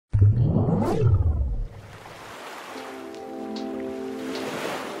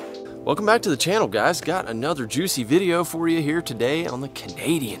Welcome back to the channel, guys. Got another juicy video for you here today on the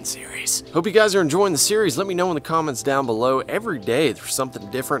Canadian series. Hope you guys are enjoying the series. Let me know in the comments down below. Every day there's something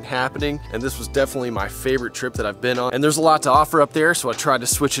different happening, and this was definitely my favorite trip that I've been on. And there's a lot to offer up there, so I tried to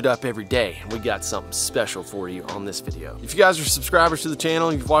switch it up every day, and we got something special for you on this video. If you guys are subscribers to the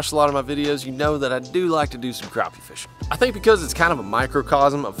channel, you've watched a lot of my videos, you know that I do like to do some crappie fishing. I think because it's kind of a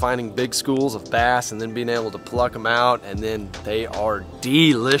microcosm of finding big schools of bass and then being able to pluck them out, and then they are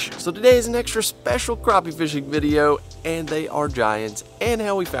delicious. So today is an extra special crappie fishing video, and they are giants, and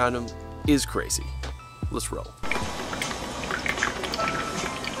how we found them is crazy. Let's roll.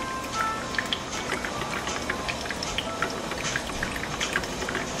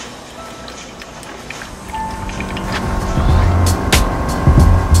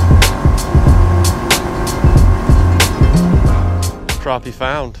 Crappie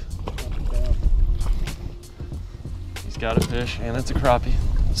found. He's got a fish, and it's a crappie.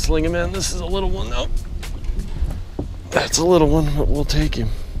 Sling him in. This is a little one though. That's a little one, but we'll take him.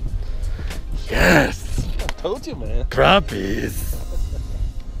 Yes! I told you, man. Crappies.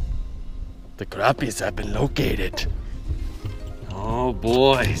 The crappies have been located. Oh,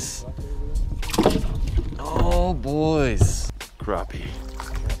 boys. Oh, boys. Crappie.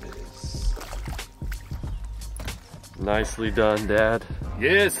 Nicely done, Dad.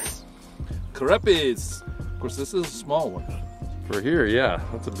 Yes. Crappies. Of course, this is a small one. For here, yeah.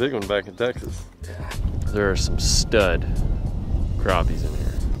 That's a big one back in Texas. There are some stud crappies in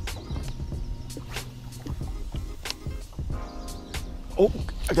here. Oh,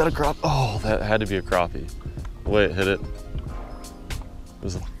 I got a crappie. Oh, that had to be a crappie. The way it hit it. It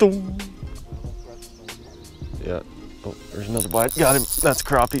was a thump. Yeah. Oh, there's another bite. Got him. That's a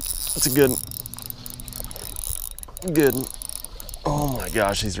crappie. That's a good one. Good one. Oh my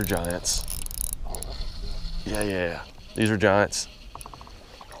gosh, these are giants. Yeah. These are giants.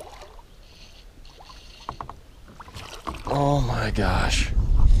 Oh my gosh.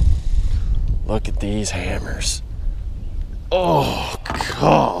 Look at these hammers. Oh,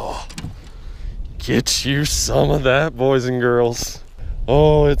 God. Get you some of that, boys and girls.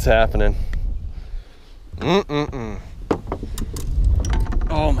 Oh, it's happening.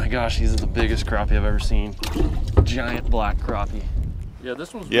 Oh my gosh, these are the biggest crappie I've ever seen. Giant black crappie. Yeah,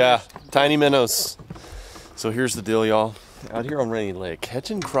 this one's tiny minnows. So here's the deal, y'all. Out here on Rainy Lake,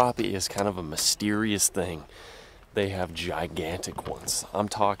 catching crappie is kind of a mysterious thing. They have gigantic ones. I'm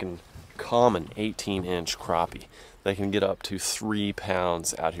talking common 18-inch crappie. They can get up to 3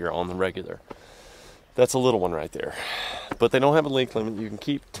 pounds out here on the regular. That's a little one right there. But they don't have a length limit. You can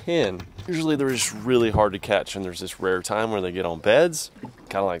keep 10. Usually they're just really hard to catch, and there's this rare time where they get on beds,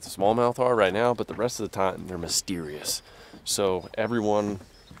 kind of like the smallmouth are right now, but the rest of the time they're mysterious. So everyone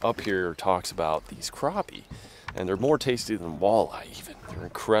up here talks about these crappie, and they're more tasty than walleye even. They're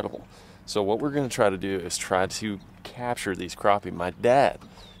incredible. So what we're gonna try to do is try to capture these crappie. My dad,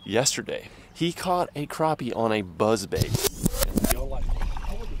 yesterday, he caught a crappie on a buzzbait.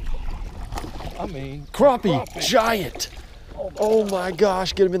 I mean, Crappie, giant. Oh my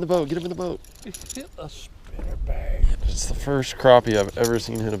gosh, get him in the boat, get him in the boat. It hit a spinnerbait. It's the first crappie I've ever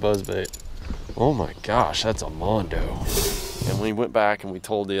seen hit a buzzbait. Oh my gosh, that's a mondo. And we went back and we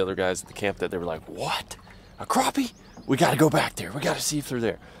told the other guys at the camp that, they were like, what? A crappie? We gotta go back there. We gotta see if they're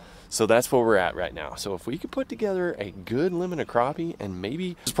there. So that's where we're at right now. So if we could put together a good limit of crappie, and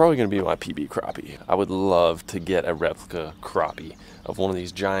maybe it's probably gonna be my PB crappie. I would love to get a replica crappie of one of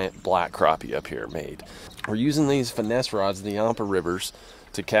these giant black crappie up here made. We're using these finesse rods, the YAMPA rivers,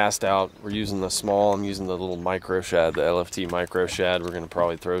 to cast out. We're using the small, I'm using the little micro shad, the LFT micro shad. We're gonna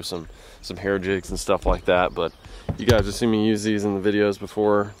probably throw some hair jigs and stuff like that, but you guys have seen me use these in the videos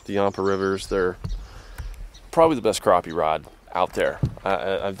before. The YAMPA rivers, they're probably the best crappie rod out there.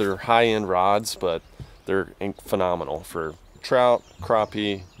 They're high-end rods, but they're phenomenal for trout,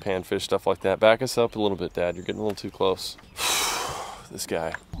 crappie, panfish, stuff like that. Back us up a little bit, Dad. You're getting a little too close. This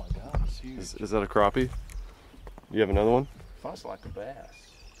guy. Oh my God, it's huge. Is that a crappie? You have another one? Sounds like a bass.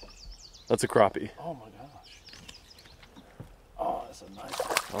 That's a crappie. Oh my gosh. Oh, that's a nice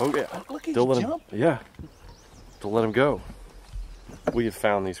one. Oh yeah. Oh, look, he's Don't let him. jump. Yeah. Don't let him go. We have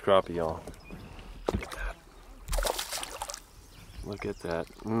found these crappie, y'all. Look at that. Look at that.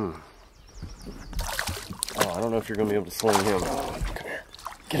 Oh, I don't know if you're gonna be able to sling him. Come here.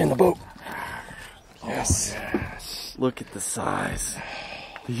 Get in the boat. Yes. Yes. Look at the size.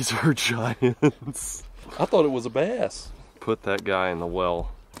 These are giants. I thought it was a bass. Put that guy in the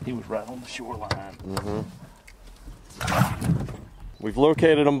well. He was right on the shoreline. We've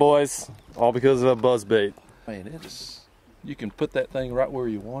located them, boys. All because of a buzzbait. Man, you can put that thing right where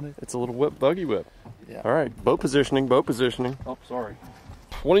you want it. It's a little buggy whip. Yeah. All right, boat positioning, boat positioning. Oh, sorry.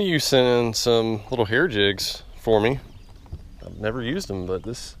 one of you sent in some little hair jigs for me. I've never used them, but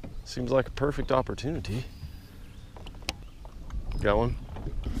this seems like a perfect opportunity. Got one?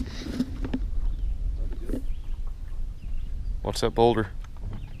 What's that boulder?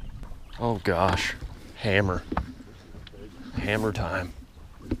 Oh gosh, hammer. Hammer time.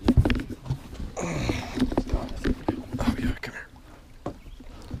 Oh yeah, come here.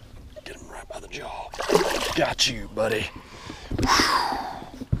 Get him right by the jaw. Got you, buddy.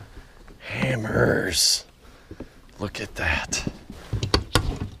 Hammers. Look at that.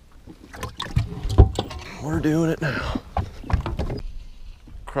 We're doing it now.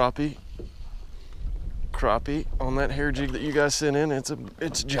 Crappie. Crappie on that hair jig that you guys sent in. It's a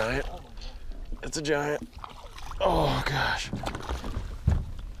giant. It's a giant. Oh gosh.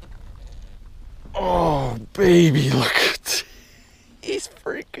 Oh baby, look at these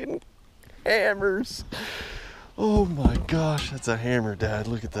freaking hammers. Oh my gosh, that's a hammer, Dad.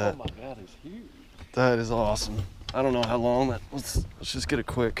 Look at that. Oh my God, it's huge. That is awesome. I don't know how long that. Let's just get a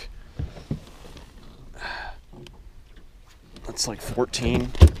quick. That's like 14.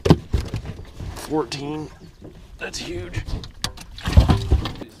 14. That's huge.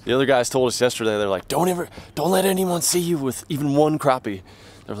 The other guys told us yesterday, they're like, don't let anyone see you with even one crappie.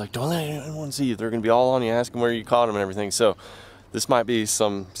 They're like, don't let anyone see you. They're gonna be all on you, asking where you caught them and everything. So this might be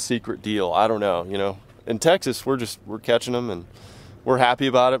some secret deal. I don't know, you know. In Texas, we're catching them and we're happy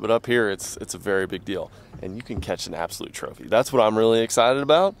about it, but up here it's a very big deal. And you can catch an absolute trophy. That's what I'm really excited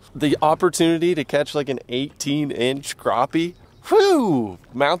about. The opportunity to catch like an 18-inch crappie. Whew!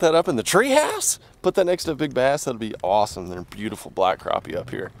 Mount that up in the treehouse. Put that next to a big bass. That'll be awesome. They're beautiful black crappie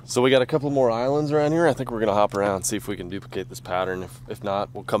up here. So we got a couple more islands around here. I think we're gonna hop around and see if we can duplicate this pattern. If not,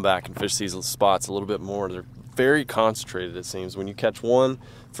 we'll come back and fish these spots a little bit more. They're very concentrated, it seems. When you catch one,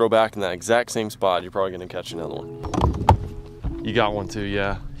 throw back in that exact same spot, you're probably gonna catch another one. You got one too,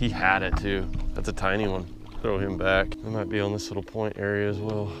 yeah. He had it too. That's a tiny one. Throw him back. It might be on this little point area as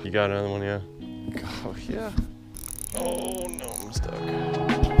well. You got another one, yeah? Oh yeah. Oh no, I'm stuck.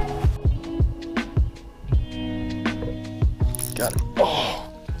 Got it.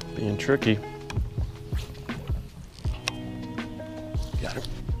 Oh, being tricky. Got it.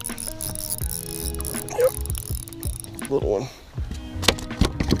 Yep. Little one.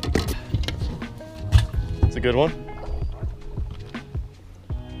 It's a good one.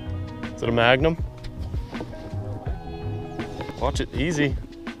 Is it a Magnum? Watch it, easy.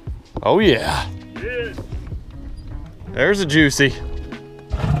 Oh yeah. There's a juicy.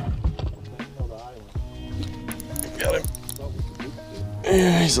 Got him.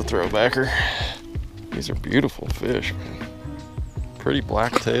 Yeah, he's a throwbacker. These are beautiful fish, man. Pretty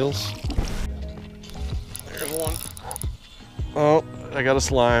black tails. There's one. Oh, I got a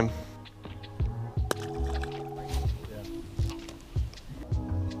slime.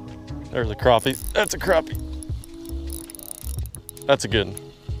 There's a crappie. That's a crappie. That's a good one.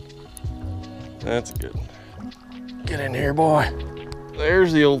 That's a good one. Get in here, boy.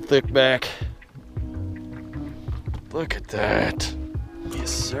 There's the old thick back. Look at that.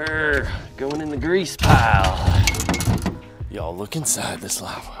 Yes, sir. Going in the grease pile. Y'all look inside this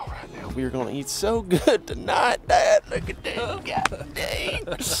live well right now. We are gonna eat so good tonight, Dad. Look at that. God dang.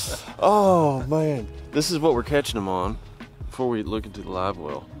 Oh man. This is what we're catching them on before we look into the live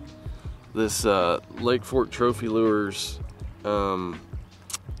well. This Lake Fork Trophy Lures,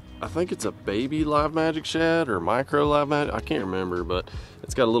 I think it's a baby live magic shad or micro live magic. I can't remember, but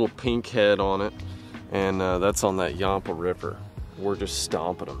it's got a little pink head on it. And that's on that YAMPA River. We're just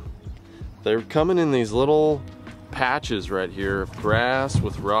stomping them. They're coming in these little patches right here of grass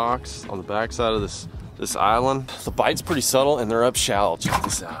with rocks on the backside of this island. The bite's pretty subtle and they're up shallow. Check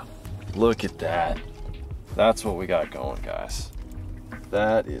this out. Look at that. That's what we got going, guys.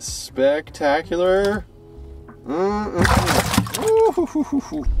 That is spectacular.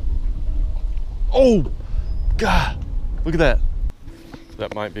 Oh, God, look at that.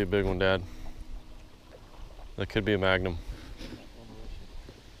 That might be a big one, Dad. That could be a Magnum.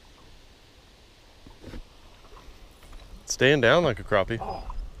 Staying down like a crappie.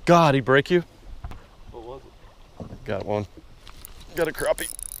 God, he break you? What was it? Got one. Got a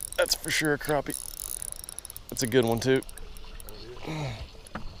crappie. That's for sure a crappie. That's a good one too.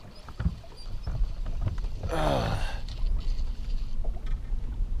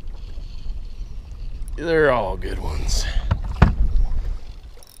 They're all good ones.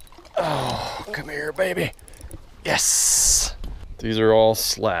 Oh, come here, baby. Yes. These are all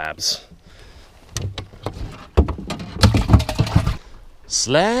slabs.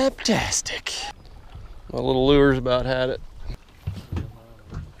 Slabtastic. My little lure's about had it.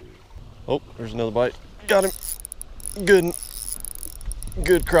 Oh, there's another bite. Got him. Good.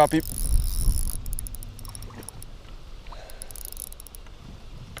 Good crappie.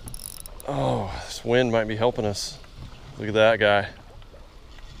 Oh, this wind might be helping us. Look at that guy.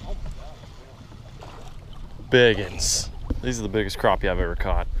 Biggins. These are the biggest crappie I've ever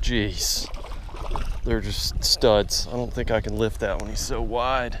caught. Jeez. They're just studs. I don't think I can lift that one. He's so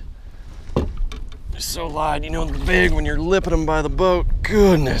wide. He's so wide. You know, they're big when you're lipping them by the boat.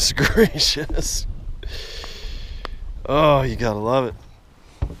 Goodness gracious. Oh, you gotta love it.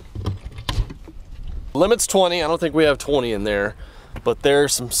 Limit's 20. I don't think we have 20 in there, but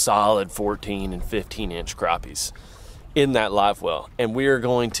there's some solid 14 and 15 inch crappies in that live well. And we are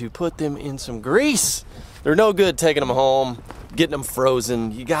going to put them in some grease. They're no good taking them home, getting them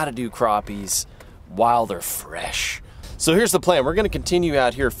frozen. You gotta do crappies while they're fresh. So here's the plan. We're gonna continue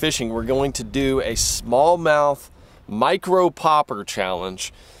out here fishing. We're going to do a smallmouth micro popper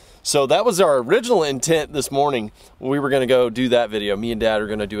challenge. So that was our original intent this morning. We were gonna go do that video. Me and Dad are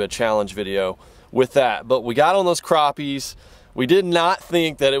gonna do a challenge video with that. But we got on those crappies. We did not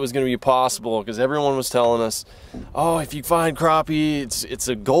think that it was gonna be possible because everyone was telling us, oh, if you find crappie, it's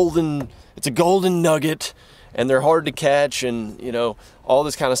a golden nugget and they're hard to catch and, you know, all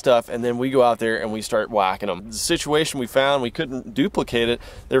this kind of stuff. And then we go out there and we start whacking them. The situation we found, we couldn't duplicate it.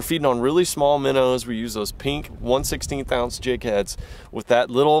 They're feeding on really small minnows. We use those pink 1/16 ounce jig heads with that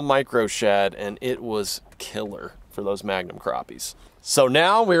little micro shad, and it was killer for those magnum crappies. So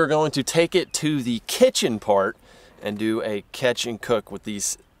now we're going to take it to the kitchen part and do a catch and cook with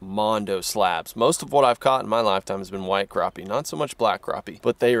these Mondo slabs. Most of what I've caught in my lifetime has been white crappie, not so much black crappie,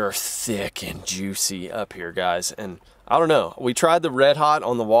 but they are thick and juicy up here, guys. And I don't know, we tried the red hot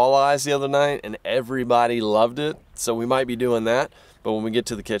on the walleyes the other night and everybody loved it, so we might be doing that, but when we get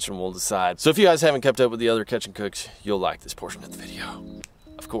to the kitchen we'll decide. So if you guys haven't kept up with the other catch and cooks, you'll like this portion of the video.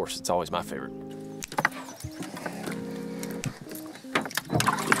 Of course, it's always my favorite.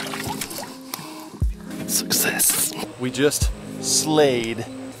 Success. We just slayed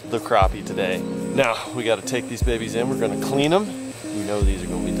the crappie today. Now we got to take these babies in. We're going to clean them. You know these are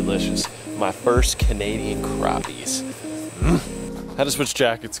going to be delicious. My first Canadian crappies. Had to switch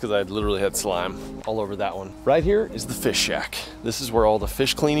jackets because I literally had slime all over that one. Right here is the fish shack. This is where all the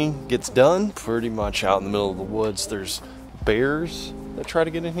fish cleaning gets done. Pretty much out in the middle of the woods. There's bears that try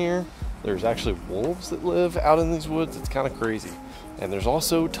to get in here. There's actually wolves that live out in these woods. It's kind of crazy. And there's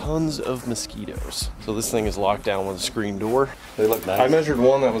also tons of mosquitoes. So this thing is locked down with a screen door. They look nice. I measured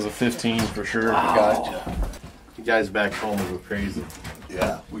one that was a 15 for sure. Wow. Gotcha. You guys back home will go crazy.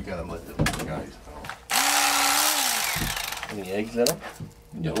 Yeah, we gotta let the guys know. Any eggs in them?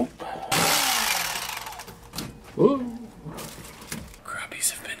 Nope. Woo. Crappies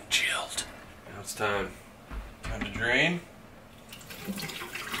have been chilled. Now it's time. Time to drain.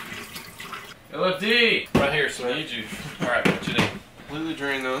 LFD! Right here, so I need you. Alright, put you in. Completely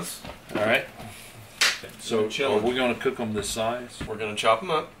drain those. Alright. So are we going to cook them this size? We're going to chop them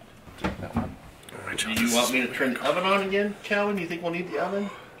up. Do you want me to turn the oven on again, Calvin? You think we'll need the oven?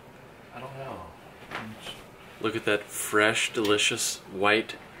 I don't know. Look at that fresh, delicious,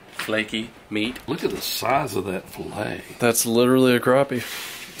 white, flaky meat. Look at the size of that fillet. That's literally a crappie.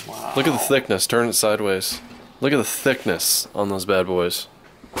 Wow. Look at the thickness. Turn it sideways. Look at the thickness on those bad boys.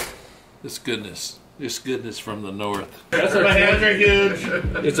 This goodness from the north. That's my hands are huge.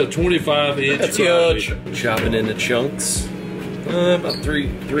 It's a 25-inch. That's huge. Chopping into chunks. About three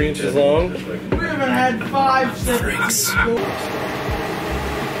inches long. We haven't had 5 Freaks.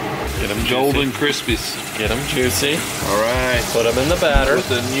 Get them golden crispies. Get them juicy. All right. Put them in the batter. With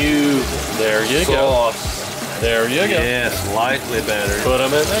the new There you sauce. go. There you go. Yes, lightly battered. Put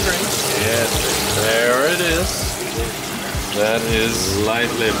them in the grease. Yes. There it is. That is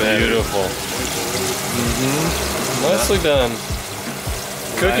lightly battered. beautiful. Nicely done.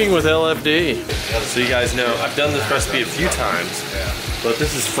 Cooking with LFD. So you guys know, I've done this recipe a few times, but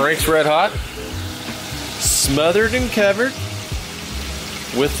this is Frank's Red Hot, smothered and covered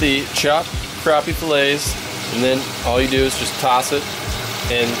with the chopped crappie fillets, and then all you do is just toss it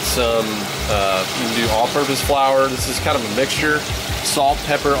in some, you can do all-purpose flour. This is kind of a mixture, salt,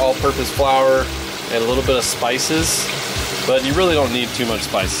 pepper, all-purpose flour, and a little bit of spices. But you really don't need too much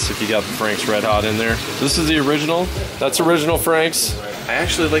spices if you got the Frank's Red Hot in there. This is the original. That's original Frank's. I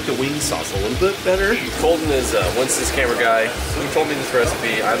actually like the wing sauce a little bit better. Colton is Winston's camera guy. He told me this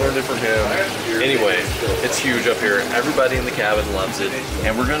recipe. I learned it from him. Anyway, it's huge up here. Everybody in the cabin loves it.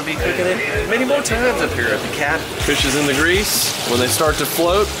 And we're gonna be cooking it many more times up here at the cabin. Fish is in the grease. When they start to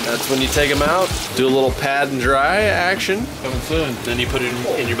float, that's when you take them out. Do a little pad and dry action. Coming soon. Then you put it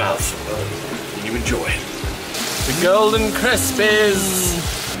in your mouth. And you enjoy it. The golden crispies.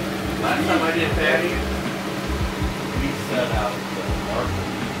 Last time I did patty, set out the marker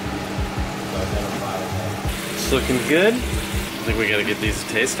to identify that. It's looking good. I think we gotta get these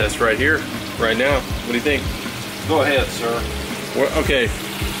taste tests right here, right now. What do you think? Go ahead, sir. Okay,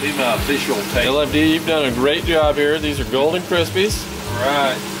 Be my official taste. LFD, you've done a great job here. These are golden crispies. All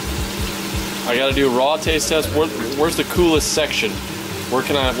right. I gotta do a raw taste test. Where's the coolest section? Where's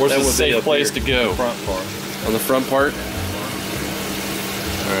the safe place to go? Front part. On the front part? All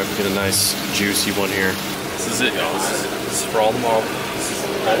right, we get a nice juicy one here. This is it, y'all. This is for all the mom. This is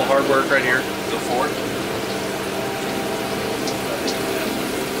all the hard work right here. Go for it.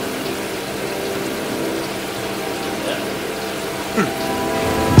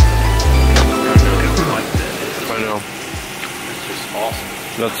 I know. It's just awesome.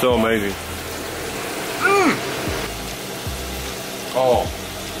 That's so amazing. Oh.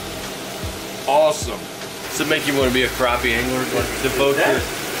 Awesome. Does it make you want to be a crappie angler? Like, devote your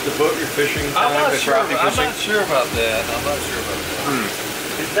fishing I'm time not to sure. crappie I'm fishing? not sure about that. I'm not sure about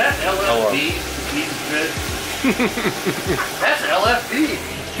that. Is that LFD eating fish? That's LFD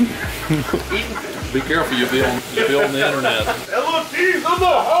eating fish. Be careful, you'll be on the internet. LFD's in the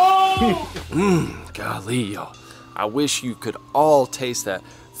hole! Golly, y'all. I wish you could all taste that.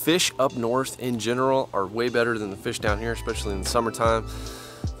 Fish up north in general are way better than the fish down here, especially in the summertime.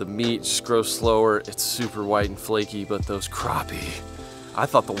 The meat just grows slower. It's super white and flaky, but those crappie, I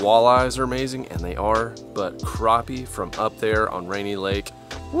thought the walleyes are amazing, and they are, but crappie from up there on Rainy Lake,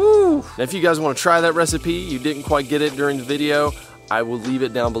 woo! Now, if you guys want to try that recipe, you didn't quite get it during the video, I will leave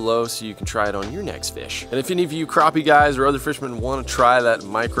it down below so you can try it on your next fish. And if any of you crappie guys or other fishermen want to try that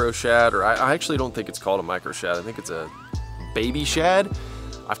micro shad, or I actually don't think it's called a micro shad, I think it's a baby shad.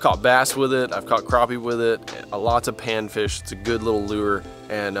 I've caught bass with it, I've caught crappie with it, lots of panfish. It's a good little lure,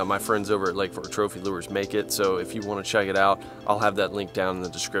 and my friends over at LakeFork Trophy Lures make it, so if you want to check it out, I'll have that link down in the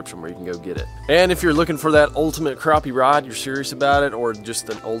description where you can go get it. And if you're looking for that ultimate crappie rod, you're serious about it, or just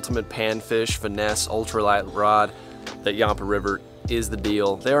an ultimate panfish finesse ultralight rod, that YAMPA River is the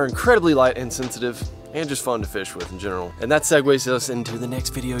deal. They are incredibly light and sensitive, and just fun to fish with in general. And that segues us into the next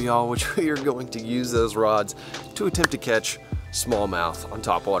video, y'all, which we are going to use those rods to attempt to catch smallmouth on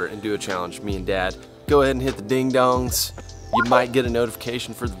topwater and do a challenge. Me and Dad, go ahead and hit the ding dongs. You might get a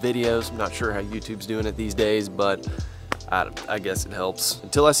notification for the videos. I'm not sure how YouTube's doing it these days, but I guess it helps.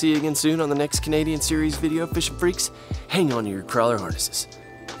 Until I see you again soon on the next Canadian series video, Fishing Freaks, hang on to your crawler harnesses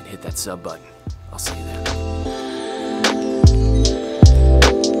and hit that sub button. I'll see you there.